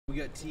We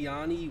got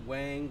Tiani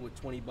Wang with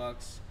 20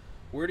 bucks.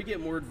 Where to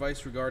get more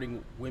advice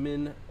regarding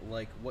women,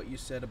 like what you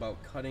said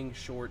about cutting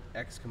short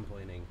ex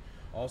complaining.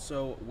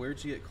 Also, where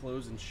to get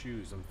clothes and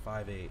shoes. I'm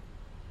 5'8".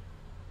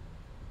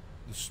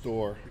 The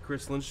store. The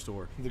Chris Lynch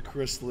store. The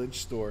Chris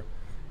Lynch store.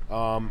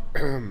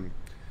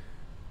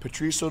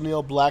 Patrice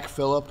O'Neill, Black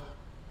Phillip,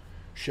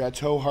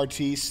 Chateau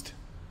Hartiste.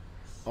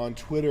 On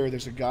Twitter,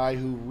 there's a guy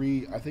who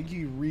I think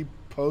he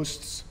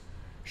reposts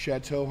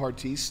Chateau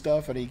Hartiste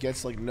stuff and he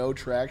gets like no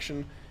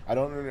traction. I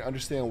don't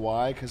understand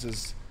why, because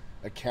his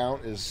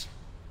account is,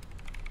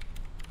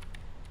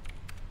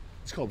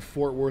 it's called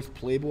Fort Worth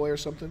Playboy or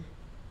something.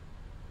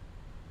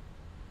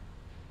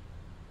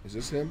 Is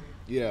this him?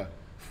 Yeah.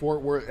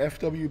 Fort Worth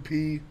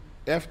FW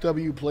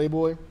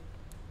Playboy.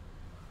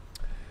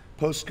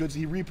 Posts goods.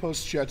 He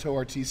reposts Chateau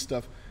Artiste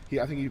stuff.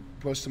 I think he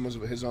posts some of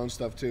his own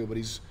stuff too. But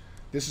this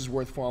is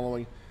worth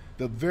following.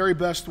 The very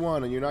best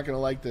one, and you're not going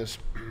to like this.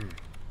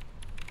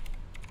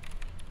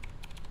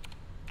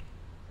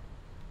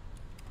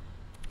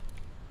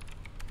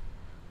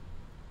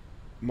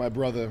 My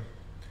brother,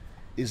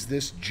 is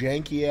this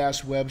janky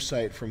ass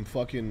website from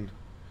fucking,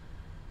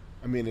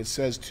 I mean, it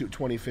says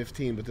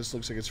 2015, but this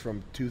looks like it's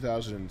from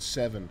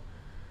 2007.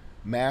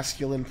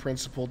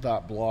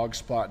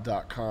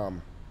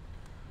 Masculineprinciple.blogspot.com.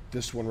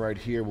 This one right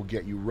here will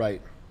get you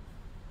right.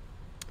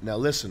 Now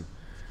listen,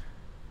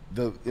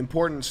 the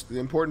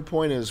important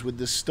point is with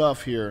this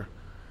stuff here,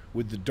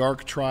 with the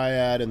dark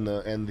triad and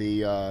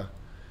the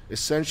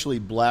essentially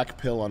black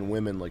pill on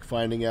women, like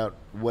finding out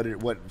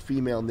what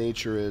female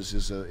nature is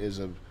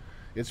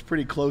it's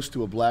pretty close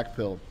to a black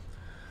pill.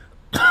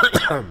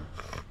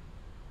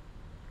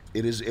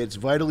 It's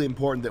vitally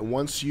important that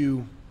once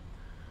you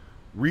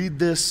read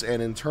this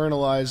and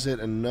internalize it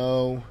and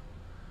know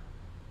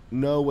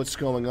what's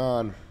going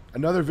on.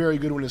 Another very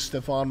good one is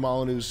Stefan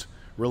Molyneux's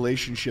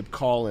relationship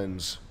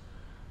call-ins.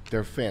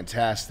 They're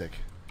fantastic.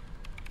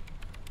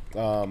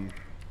 Once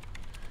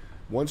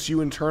you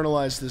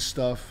internalize this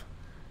stuff,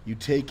 you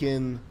take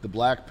in the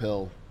black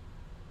pill,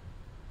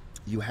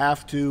 you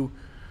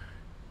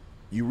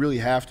really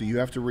have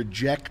to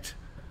reject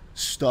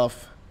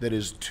stuff that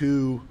is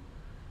too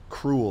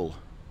cruel.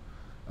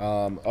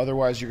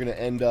 Otherwise you're going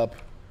to end up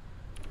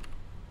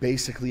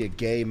basically a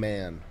gay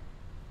man.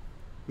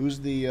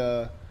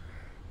 You're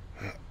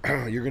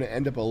going to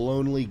end up a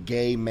lonely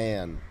gay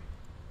man.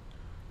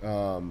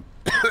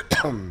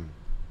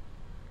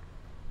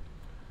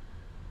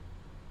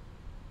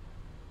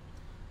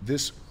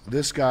 This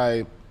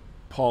guy,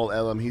 Paul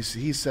Elam,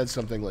 he said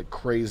something like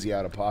crazy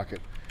out of pocket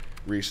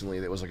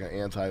recently that was like an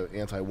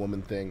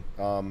anti-woman thing.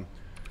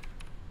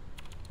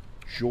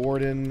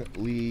 Jordan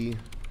Lee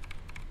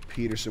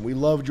Peterson. We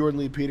love Jordan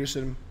Lee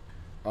Peterson.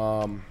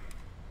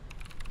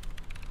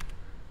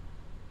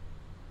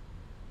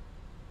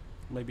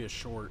 Maybe a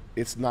short.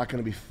 It's not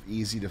going to be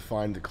easy to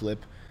find the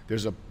clip.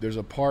 There's a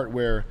part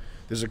where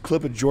there's a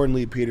clip of Jordan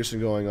Lee Peterson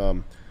going,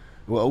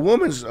 well,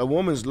 a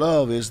woman's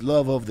love is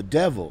love of the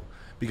devil,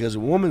 because a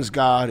woman's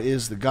god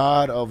is the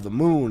god of the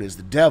moon, is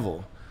the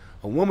devil.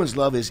 A woman's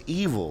love is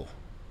evil.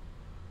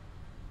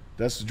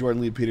 That's the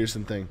Jordan Lee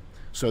Peterson thing.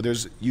 So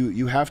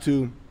you have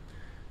to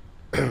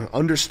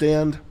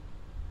understand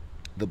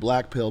the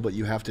black pill, but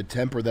you have to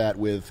temper that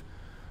with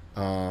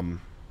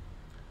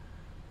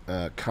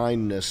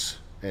kindness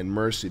and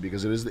mercy,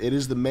 because it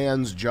is the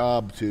man's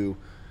job to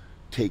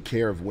take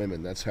care of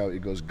women. That's how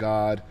it goes: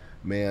 God,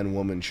 man,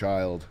 woman,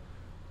 child,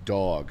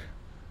 dog.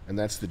 And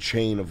that's the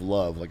chain of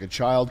love. Like a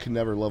child can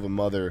never love a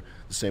mother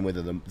the same way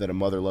that a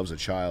mother loves a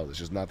child. It's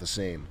just not the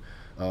same.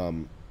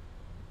 And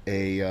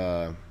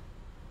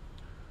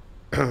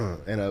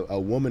a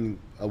woman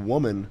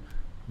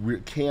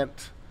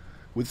can't,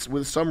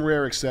 with some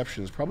rare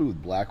exceptions, probably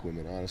with black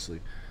women, honestly,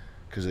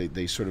 because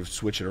they sort of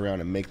switch it around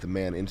and make the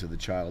man into the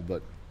child.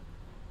 But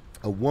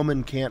a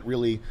woman can't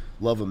really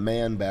love a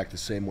man back the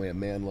same way a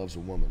man loves a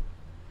woman,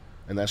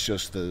 and that's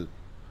just the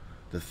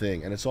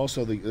thing. And it's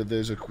also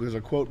there's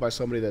a quote by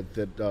somebody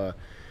that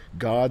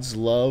God's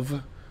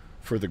love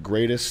for the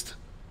greatest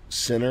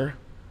sinner,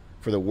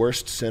 for the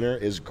worst sinner,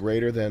 is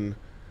greater than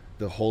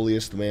the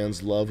holiest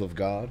man's love of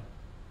God.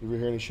 You ever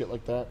hear any shit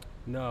like that?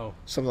 No.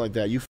 Something like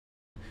that.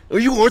 Are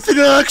you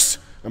Orthodox?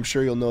 I'm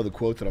sure you'll know the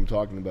quote that I'm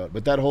talking about,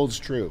 but that holds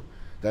true.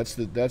 That's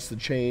the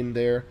chain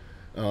there.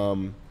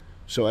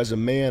 So as a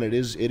man, it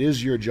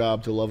is your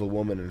job to love a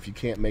woman, and if you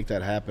can't make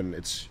that happen,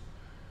 it's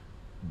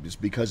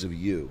because of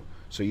you.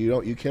 So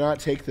you cannot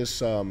take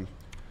this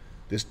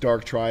this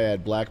dark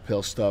triad black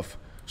pill stuff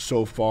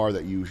so far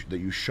that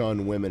you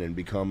shun women and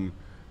become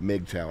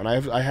MGTOW. And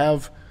I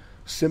have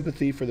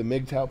sympathy for the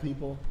MGTOW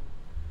people.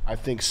 I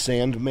think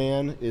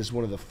Sandman is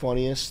one of the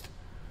funniest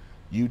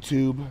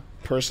YouTube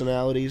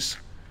personalities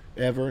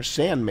ever.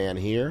 Sandman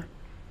here,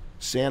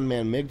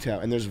 Sandman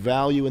MGTOW, and there's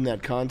value in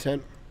that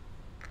content.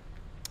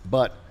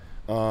 But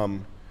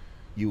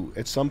you,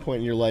 at some point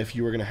in your life,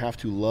 you are going to have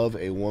to love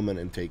a woman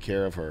and take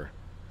care of her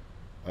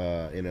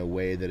in a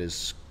way that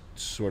is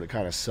sort of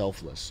kind of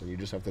selfless. And you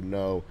just have to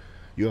know,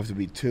 you have to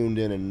be tuned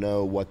in and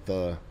know what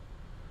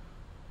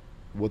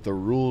what the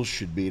rules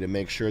should be to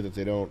make sure that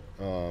they don't,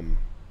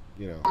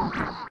 you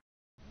know.